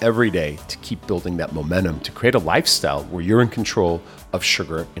tools every day to keep building that momentum to create a lifestyle where you're in control of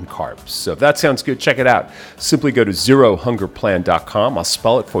sugar and carbs. So if that sounds good, check it out. Simply go to zerohungerplan.com. I'll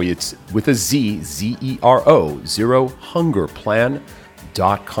spell it for you. It's with a Z, Z-E-R-O,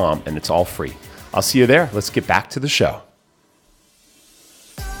 zerohungerplan.com, and it's all free. I'll see you there. Let's get back to the show.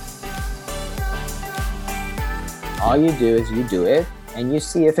 All you do is you do it and you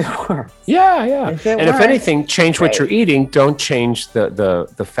see if it works. Yeah. If if anything, change what you're eating. Don't change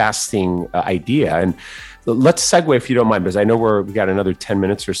the fasting idea. And let's segue, if you don't mind, because I know we got another 10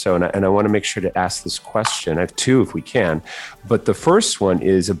 minutes or so, and I want to make sure to ask this question. I have two if we can. But the first one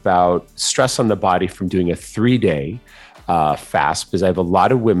is about stress on the body from doing a 3-day fast, because I have a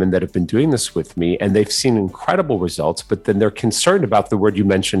lot of women that have been doing this with me and they've seen incredible results, but then they're concerned about the word you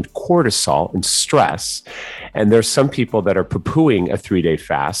mentioned, cortisol and stress. And there's some people that are poo-pooing a 3-day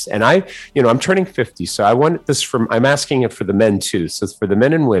fast. And I'm turning 50. So I'm asking it for the men too. So it's for the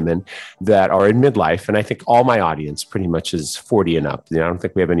men and women that are in midlife. And I think all my audience pretty much is 40 and up. I don't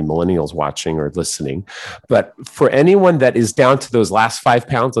think we have any millennials watching or listening, but for anyone that is down to those last 5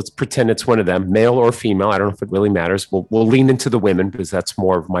 pounds, let's pretend it's one of them, male or female. I don't know if it really matters. We'll lean into the women because that's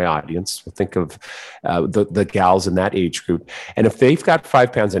more of my audience. We'll think of the gals in that age group. And if they've got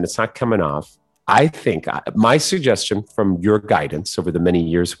 5 pounds and it's not coming off, I think my suggestion from your guidance over the many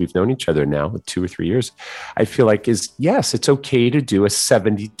years we've known each other now, 2 or 3 years, I feel like is, yes, it's okay to do a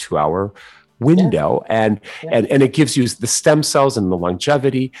 72-hour window. And it gives you the stem cells and the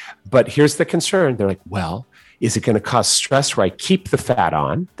longevity. But here's the concern. They're like, well, is it going to cause stress where I keep the fat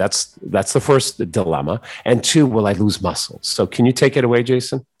on? That's the first dilemma. And 2, will I lose muscle? So can you take it away,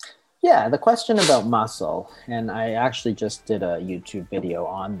 Jason? Yeah, the question about muscle, and I actually just did a YouTube video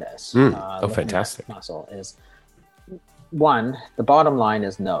on this. Fantastic. Muscle is, one, the bottom line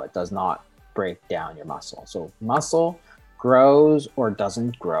is no, it does not break down your muscle. So muscle grows or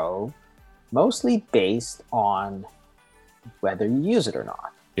doesn't grow mostly based on whether you use it or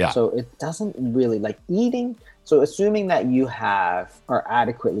not. Yeah. So it doesn't really, like eating. So assuming that you are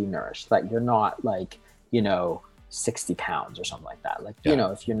adequately nourished, that you're not 60 pounds or something like that.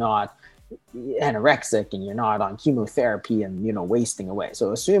 If you're not anorexic and you're not on chemotherapy and, wasting away.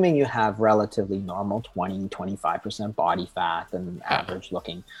 So assuming you have relatively normal 20-25% body fat and average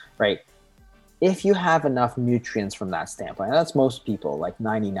looking, right? If you have enough nutrients from that standpoint, and that's most people, like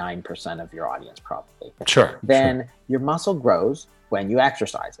 99% of your audience probably. Sure. Then your muscle grows when you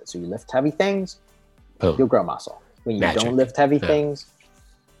exercise it. So you lift heavy things, you'll grow muscle. When you don't lift heavy things,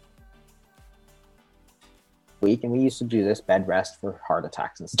 week, and we used to do this bed rest for heart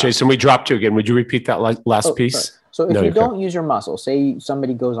attacks and stuff. Jason, we dropped you again. Would you repeat that last piece? Sorry. So if you don't use your muscle, say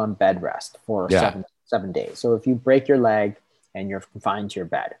somebody goes on bed rest for 7 days. So if you break your leg and you're confined to your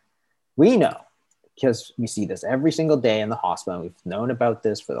bed, we know, because we see this every single day in the hospital, we've known about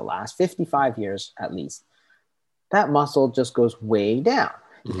this for the last 55 years at least, that muscle just goes way down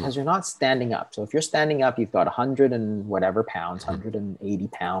because you're not standing up. So if you're standing up, you've got 100 and whatever pounds, 180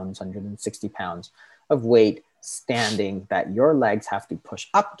 pounds, 160 pounds of weight standing that your legs have to push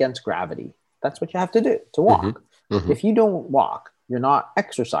up against gravity. That's what you have to do to walk. If you don't walk, you're not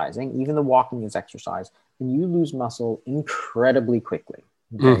exercising. Even the walking is exercise, and you lose muscle incredibly quickly.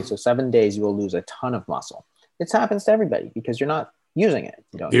 Okay? So 7 days, you will lose a ton of muscle. It happens to everybody because you're not using it.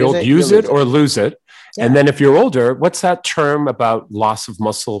 You don't use it or lose it. Yeah. And then if you're older, what's that term about loss of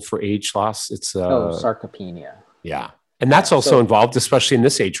muscle for age loss? It's sarcopenia. Yeah. And that's also involved, especially in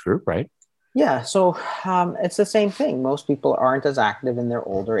this age group, right? Yeah. So it's the same thing. Most people aren't as active in their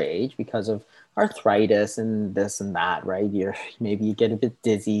older age because of arthritis and this and that, right? Maybe you get a bit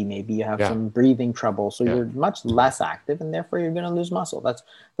dizzy, maybe you have some breathing trouble, so you're much less active, and therefore you're going to lose muscle. That's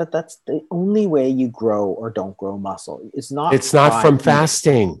the only way you grow or don't grow muscle. It's not from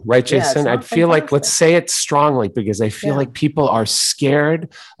fasting, right, Jason? I feel like, let's say it strongly, because I feel like people are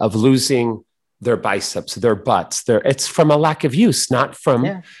scared of losing their biceps, their butts. It's from a lack of use, not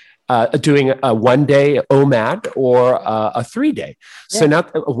from doing a 1-day OMAD or a 3-day. So now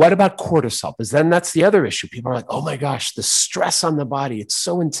what about cortisol? Because then that's the other issue. People are like, oh my gosh, the stress on the body, it's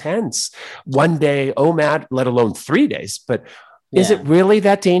so intense. 1-day OMAD, let alone 3 days. But is it really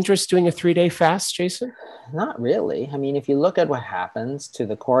that dangerous doing a 3-day fast, Jason? Not really. I mean, if you look at what happens to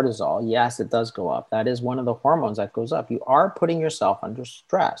the cortisol, yes, it does go up. That is one of the hormones that goes up. You are putting yourself under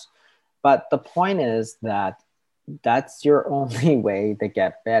stress. But the point is that that's your only way to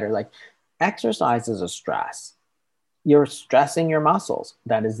get better. Like exercise is a stress. You're stressing your muscles.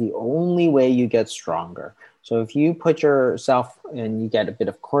 That is the only way you get stronger. So if you put yourself and you get a bit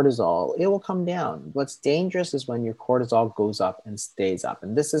of cortisol, it will come down. What's dangerous is when your cortisol goes up and stays up.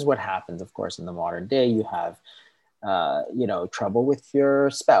 And this is what happens, of course, in the modern day. You have trouble with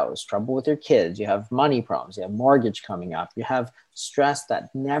your spouse, trouble with your kids, you have money problems, you have mortgage coming up, you have stress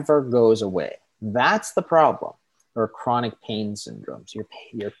that never goes away. That's the problem. Or chronic pain syndromes. Your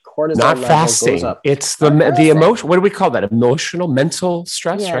cortisol not level fasting. Goes up. It's the emotion. What do we call that? Emotional, mental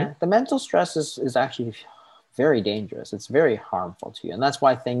stress, right? The mental stress is actually very dangerous. It's very harmful to you. And that's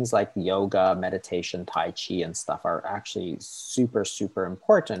why things like yoga, meditation, Tai Chi and stuff are actually super, super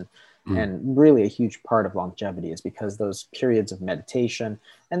important. And really a huge part of longevity is because those periods of meditation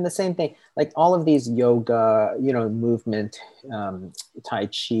and the same thing, like all of these yoga, movement, Tai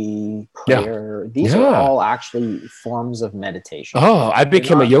Chi, prayer, these are all actually forms of meditation. Oh, I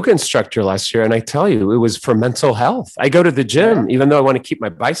became a yoga instructor last year. And I tell you, it was for mental health. I go to the gym, even though I want to keep my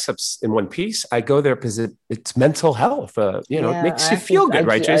biceps in one piece, I go there because it's mental health. It makes you feel good,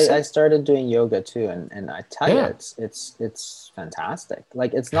 right, Jason? I started doing yoga too. And I tell you, it's fantastic.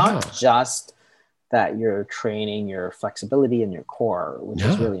 Like it's not just that you're training your flexibility in your core, which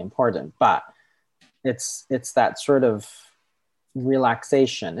is really important, but it's that sort of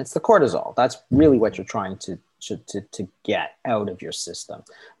relaxation. It's the cortisol. That's really what you're trying to get out of your system.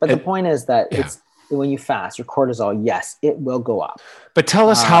 But the point is that it's when you fast, your cortisol, yes, it will go up. But tell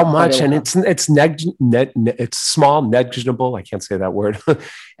us how much, and it's small, negligible. I can't say that word.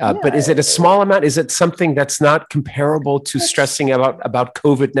 But is it a small amount? Is it something that's not comparable to stressing about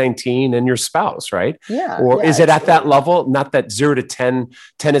COVID-19 and your spouse, right? Or is it at that level? Not that 0 to 10.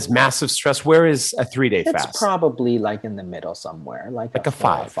 10 is massive stress. Where is a 3-day fast? It's probably like in the middle somewhere, like a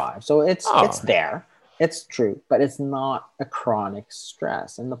 5. So it's there. It's true, but it's not a chronic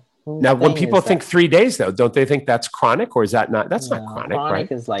stress. And now, when people think 3 days, though, don't they think that's chronic, or is that not? That's not chronic, right?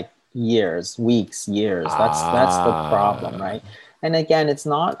 Chronic is like years, weeks, years. That's the problem, right? And again, it's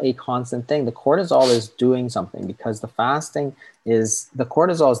not a constant thing. The cortisol is doing something because the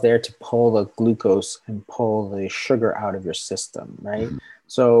cortisol is there to pull the glucose and pull the sugar out of your system, right?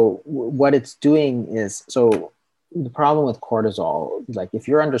 So what it's doing is, the problem with cortisol, like if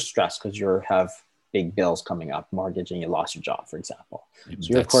you're under stress because you have big bills coming up, mortgage, and you lost your job, for example.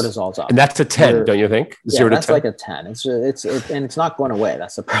 So your cortisol's up. And that's a 10, don't you think? 0 to 10? That's like a 10. And it's not going away.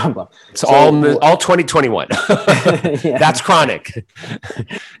 That's the problem. It's all 2021. That's chronic.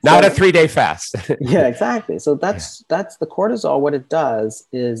 Not a 3-day fast. Exactly. So that's the cortisol. What it does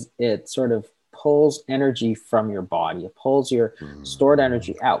is it sort of pulls energy from your body. It pulls your stored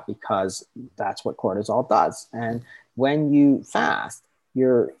energy out because that's what cortisol does. And when you fast,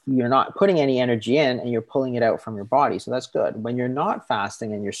 you're not putting any energy in and you're pulling it out from your body. So that's good. When you're not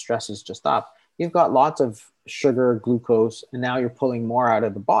fasting and your stress is just up, you've got lots of sugar, glucose, and now you're pulling more out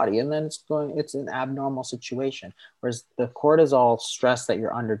of the body. And then it's an abnormal situation. Whereas the cortisol stress that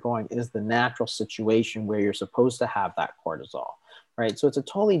you're undergoing is the natural situation where you're supposed to have that cortisol, right? So it's a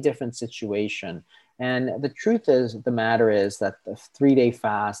totally different situation. And the truth is, the matter is that the 3-day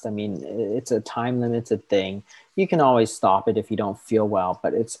fast, I mean, it's a time limited thing. You can always stop it if you don't feel well,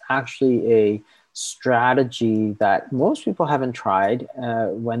 but it's actually a strategy that most people haven't tried.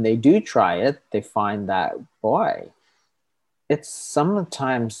 When they do try it, they find that, boy, it's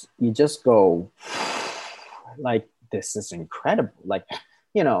sometimes you just go like, this is incredible. Like,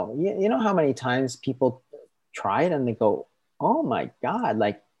 you know how many times people try it and they go, oh my God,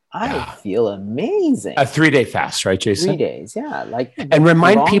 like, I feel amazing. A 3-day fast, right, Jason? 3 days, yeah. And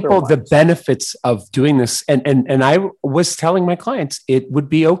remind people the benefits of doing this. And I was telling my clients it would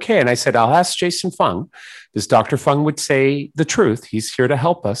be okay. And I said, I'll ask Jason Fung. This Dr. Fung would say the truth. He's here to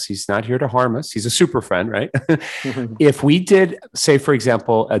help us. He's not here to harm us. He's a super friend, right? If we did, say, for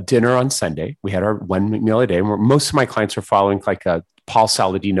example, a dinner on Sunday, we had our 1 meal a day, and most of my clients are following like a Paul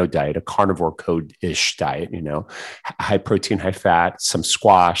Saladino diet, a carnivore code-ish diet, high protein, high fat, some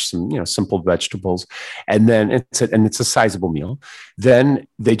squash, some, simple vegetables. And then it's a sizable meal. Then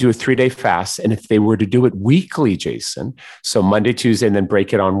they do a 3-day fast. And if they were to do it weekly, Jason, so Monday, Tuesday, and then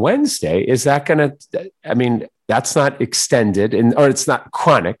break it on Wednesday, is that going to, that's not extended or it's not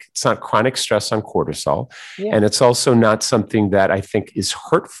chronic. It's not chronic stress on cortisol. Yeah. And it's also not something that I think is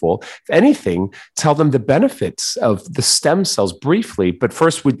hurtful. If anything, tell them the benefits of the stem cells briefly. But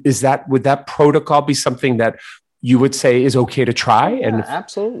first, would that protocol be something that you would say is okay to try? Yeah,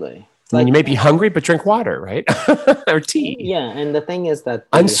 absolutely. I mean, you may be hungry, but drink water, right? Or tea. Yeah, and the thing is that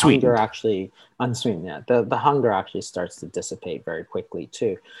unsweetened. hunger actually unsweetened. Yeah, the hunger actually starts to dissipate very quickly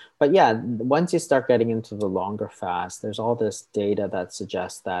too. But yeah, once you start getting into the longer fast, there's all this data that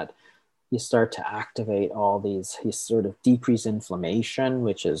suggests that you start to activate all these, you sort of decrease inflammation,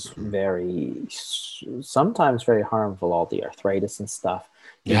 which is sometimes very harmful, all the arthritis and stuff.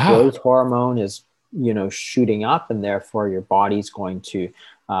 The growth hormone is, shooting up, and therefore your body's going to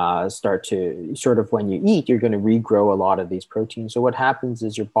start to sort of, when you eat, you're going to regrow a lot of these proteins. So what happens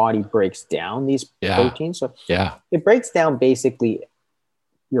is your body breaks down these proteins. So it breaks down basically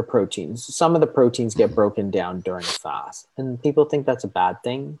your proteins. Some of the proteins get broken down during a fast, and people think that's a bad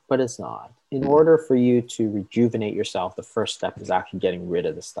thing, but it's not. In order for you to rejuvenate yourself, the first step is actually getting rid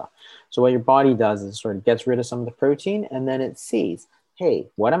of the stuff. So what your body does is sort of gets rid of some of the protein, and then it sees, hey,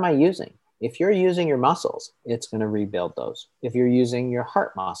 what am I using? If you're using your muscles, it's going to rebuild those. If you're using your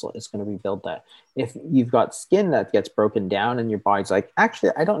heart muscle, it's going to rebuild that. If you've got skin that gets broken down and your body's like,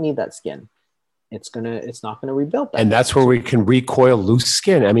 actually, I don't need that skin, it's not going to rebuild that. And that's where we can recoil loose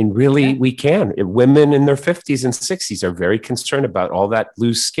skin. I mean, really, we can. Women in their 50s and 60s are very concerned about all that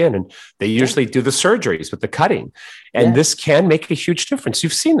loose skin, and they usually do the surgeries with the cutting. And this can make a huge difference.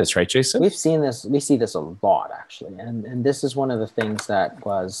 You've seen this, right, Jason? We've seen this. We see this a lot, actually. And this is one of the things that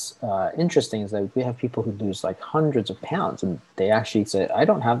was interesting, is that we have people who lose like hundreds of pounds, and they actually say, I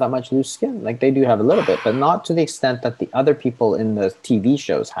don't have that much loose skin. Like, they do have a little bit, but not to the extent that the other people in the TV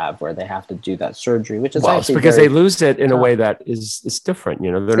shows have, where they have to do that surgery, which is it's because they lose it in a way that is different.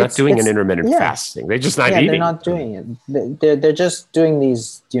 They're not doing an intermittent fasting. They're just not eating. They're not doing it. They're just doing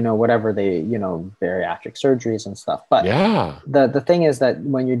these, whatever bariatric surgeries and stuff. But the thing is that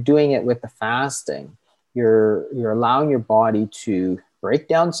when you're doing it with the fasting, you're allowing your body to break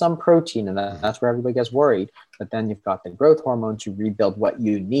down some protein, and that's where everybody gets worried. But then you've got the growth hormone to rebuild what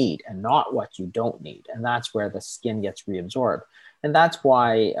you need and not what you don't need. And that's where the skin gets reabsorbed. And that's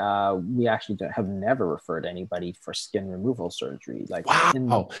why we actually have never referred anybody for skin removal surgery.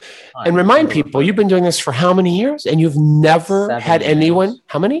 And remind people, you've been doing this for how many years? And you've never had anyone,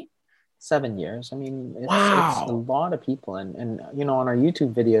 how many? 7 years. I mean, it's a lot of people. And on our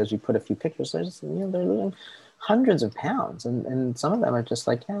YouTube videos, we put a few pictures. They're losing hundreds of pounds. And some of them are just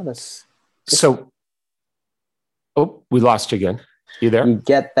like, we lost you again. You there? You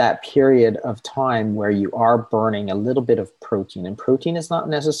get that period of time where you are burning a little bit of protein, and protein is not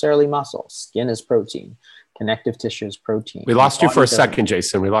necessarily muscle. Skin is protein. Connective tissue is protein. We lost you for a second,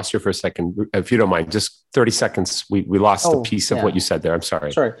 Jason. We lost you for a second. If you don't mind, just 30 seconds. We lost a piece of what you said there. I'm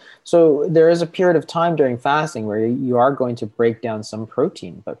sorry. Sorry. So there is a period of time during fasting where you are going to break down some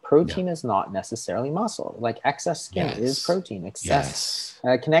protein, but protein is not necessarily muscle. Like, excess skin is protein. Excess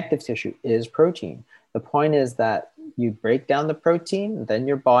connective tissue is protein. The point is that you break down the protein, then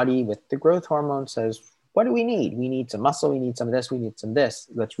your body with the growth hormone says, what do we need? We need some muscle. We need some of this. We need some of this.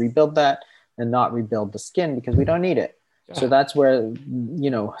 Let's rebuild that and not rebuild the skin because we don't need it. So that's where,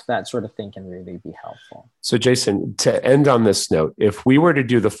 that sort of thing can really be helpful. So Jason, to end on this note, if we were to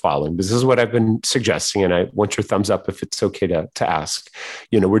do the following, this is what I've been suggesting, and I want your thumbs up if it's okay to ask.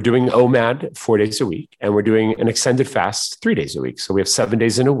 We're doing OMAD 4 days a week, and we're doing an extended fast 3 days a week. So we have 7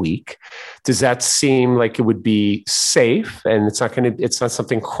 days in a week. Does that seem like it would be safe, and it's not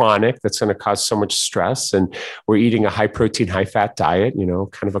something chronic that's going to cause so much stress? And we're eating a high protein, high fat diet,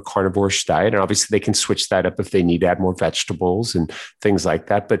 kind of a carnivore-ish diet. And obviously they can switch that up if they need to add more vegetables and things like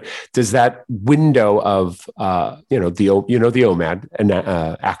that. But does that window of the OMAD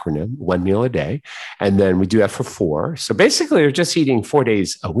acronym, 1 meal a day, and then we do that for 4. So basically, you're just eating 4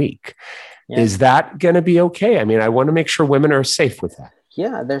 days a week. Yeah. Is that going to be okay? I mean, I want to make sure women are safe with that.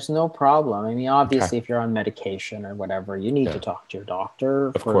 Yeah, there's no problem. I mean, obviously, if you're on medication or whatever, you need to talk to your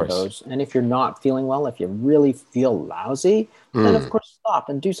doctor for those. And if you're not feeling well, if you really feel lousy, then of course stop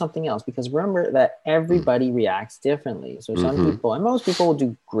and do something else. Because remember that everybody reacts differently. So some people, and most people will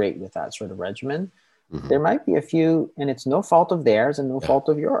do great with that sort of regimen. There might be a few, and it's no fault of theirs and no fault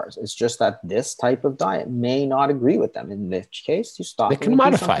of yours. It's just that this type of diet may not agree with them. In this case, you stop. They can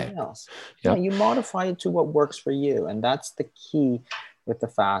modify it. Else. Yeah, you modify it to what works for you, and that's the key with the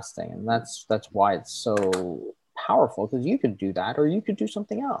fasting, and that's why it's so powerful, because you could do that or you could do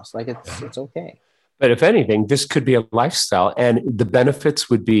something else. Like it's okay. But if anything, this could be a lifestyle, and the benefits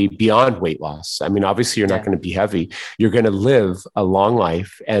would be beyond weight loss. I mean, obviously you're not going to be heavy. You're going to live a long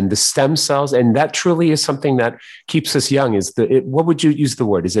life, and the stem cells, and that truly is something that keeps us young. What would you use the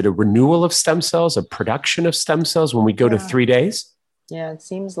word? Is it a renewal of stem cells, a production of stem cells when we go to 3 days? Yeah, it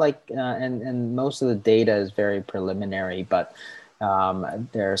seems like, and most of the data is very preliminary, but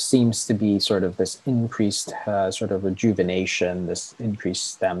there seems to be sort of this increased sort of rejuvenation, this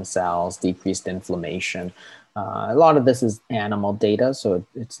increased stem cells, decreased inflammation. A lot of this is animal data, so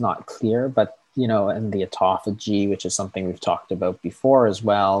it's not clear, but and the autophagy, which is something we've talked about before as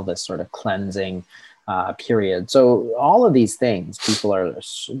well, this sort of cleansing period. So all of these things people are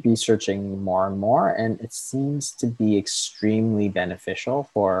researching more and more, and it seems to be extremely beneficial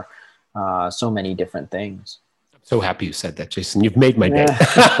for so many different things. So happy you said that, Jason. You've made my day.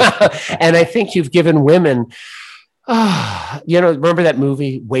 And I think you've given women, remember that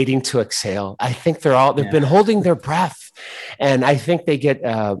movie, Waiting to Exhale? I think they've been holding their breath. And I think they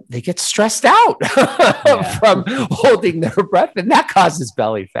get stressed out from holding their breath, and that causes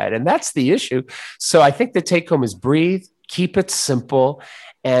belly fat. And that's the issue. So I think the take home is breathe, keep it simple.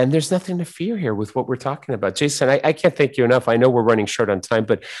 And there's nothing to fear here with what we're talking about. Jason, I can't thank you enough. I know we're running short on time,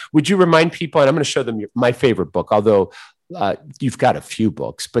 but would you remind people, and I'm going to show them my favorite book, although you've got a few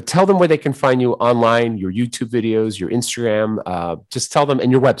books, but tell them where they can find you online, your YouTube videos, your Instagram, just tell them,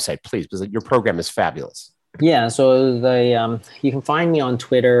 and your website, please, because your program is fabulous. Yeah, so you can find me on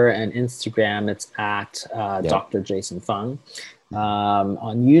Twitter and Instagram. It's at Dr. Jason Fung.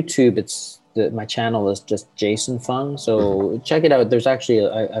 On YouTube, my channel is just Jason Fung. So check it out. There's actually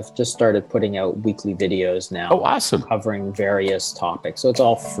I've just started putting out weekly videos now. Oh, awesome! Covering various topics. So it's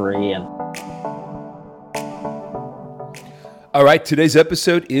all free and. All right, today's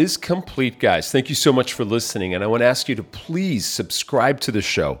episode is complete, guys. Thank you so much for listening. And I want to ask you to please subscribe to the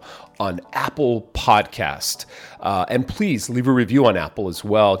show on Apple Podcast. And please leave a review on Apple as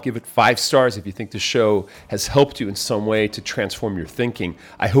well. Give it 5 stars if you think the show has helped you in some way to transform your thinking.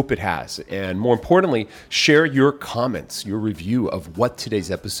 I hope it has. And more importantly, share your comments, your review of what today's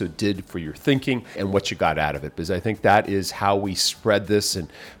episode did for your thinking and what you got out of it, because I think that is how we spread this.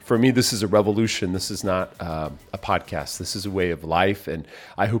 And for me, this is a revolution. This is not a podcast. This is a way of life. And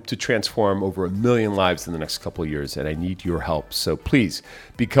I hope to transform over 1 million lives in the next couple of years. And I need your help. So please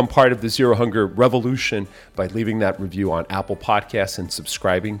become part of the Zero Hunger revolution by leaving that review on Apple Podcasts and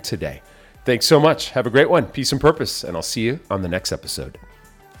subscribing today. Thanks so much. Have a great one. Peace and purpose. And I'll see you on the next episode.